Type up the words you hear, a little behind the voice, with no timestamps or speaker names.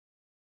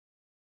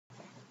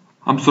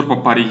Обзор по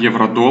паре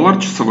евро-доллар,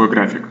 часовой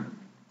график.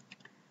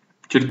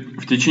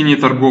 В течение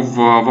торгов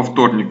во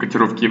вторник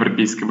котировки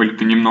европейской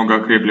валюты немного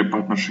окрепли по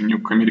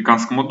отношению к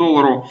американскому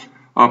доллару.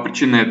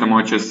 Причиной этому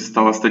отчасти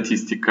стала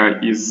статистика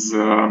из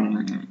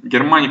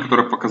Германии,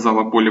 которая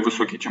показала более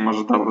высокий, чем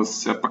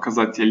ожидалось,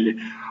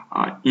 показатели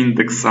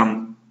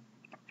индекса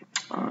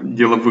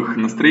деловых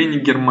настроений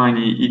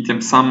Германии, и тем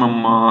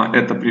самым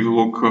это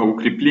привело к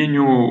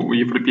укреплению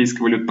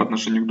европейской валюты по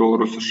отношению к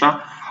доллару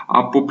США.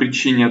 По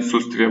причине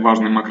отсутствия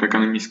важной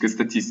макроэкономической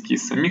статистики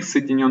из самих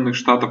Соединенных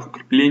Штатов,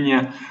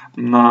 укрепление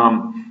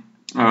на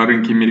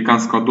рынке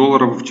американского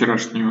доллара во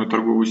вчерашнюю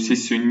торговую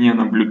сессию не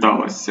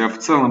наблюдалось. В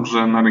целом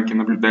же на рынке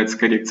наблюдается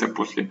коррекция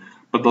после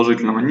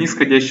продолжительного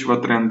нисходящего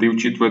тренда, и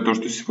учитывая то,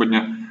 что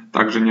сегодня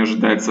также не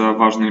ожидается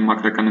важной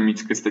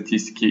макроэкономической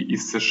статистики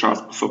из США,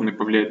 способной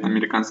повлиять на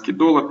американский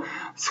доллар,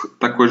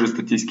 такой же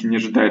статистики не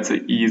ожидается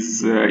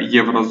из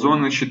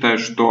еврозоны. Считаю,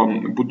 что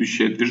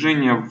будущее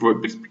движение в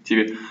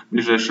перспективе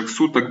ближайших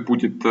суток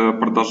будет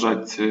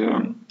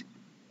также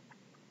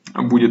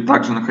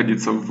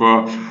находиться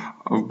в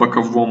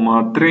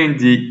боковом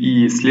тренде,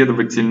 и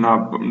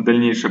следовательно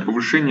дальнейшее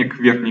повышение к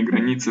верхней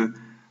границе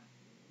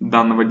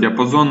данного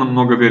диапазона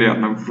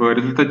многовероятно, в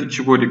результате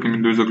чего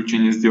рекомендую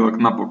заключение сделок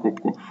на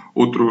покупку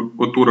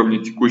от уровня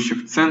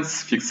текущих цен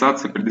с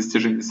фиксацией при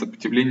достижении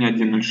сопротивления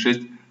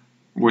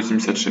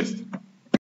 1.0686.